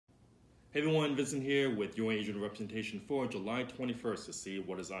Hey everyone, Vincent here with your Asian representation for July 21st to see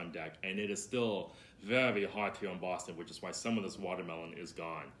what is on deck. And it is still very hot here in Boston, which is why some of this watermelon is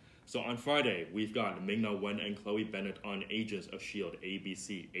gone. So on Friday, we've got Ming-Na Wen and Chloe Bennett on Agents of S.H.I.E.L.D.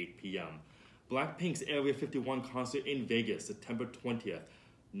 ABC, 8 p.m. BlackPink's Area 51 concert in Vegas, September 20th,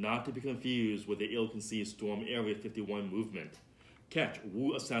 not to be confused with the ill-conceived Storm Area 51 movement. Catch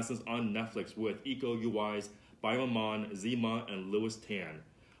Wu Assassins on Netflix with Iko Uwais, Byron Mon, Zima, and Louis Tan.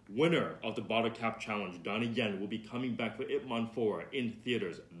 Winner of the Bottle Cap Challenge, Donnie Yen, will be coming back for Ip Man 4 in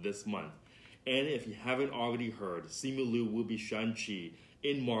theaters this month. And if you haven't already heard, Simu Liu will be Shang-Chi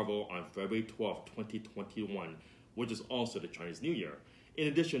in Marvel on February 12, 2021, which is also the Chinese New Year. In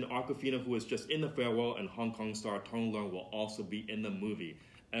addition, Awkwafina, who is just in the farewell, and Hong Kong star Tong Leung will also be in the movie.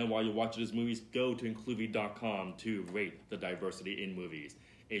 And while you're watching these movies, go to incluvie.com to rate the diversity in movies.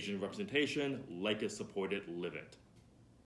 Asian representation, like it, support it, live it.